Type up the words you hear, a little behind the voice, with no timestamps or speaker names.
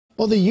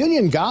Well, the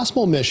Union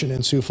Gospel Mission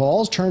in Sioux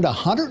Falls turned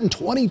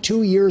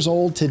 122 years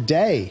old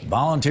today.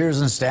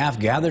 Volunteers and staff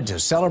gathered to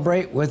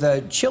celebrate with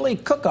a chili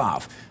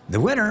cook-off. The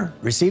winner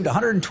received a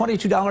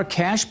 $122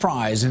 cash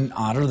prize in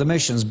honor of the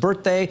mission's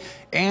birthday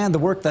and the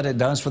work that it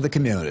does for the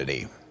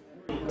community.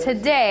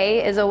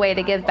 Today is a way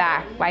to give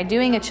back by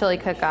doing a chili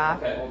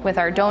cook-off with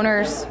our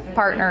donors,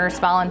 partners,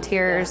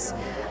 volunteers,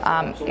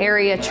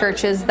 area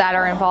churches that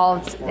are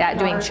involved at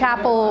doing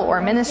chapel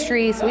or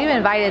ministry. So we've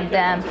invited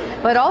them,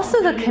 but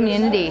also the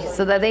community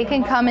so that they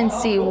can come and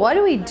see what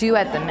do we do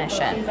at the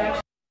mission.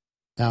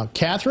 Now,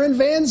 Catherine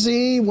Van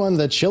Zee won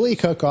the chili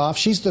cook-off.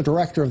 She's the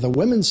director of the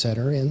Women's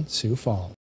Center in Sioux Falls.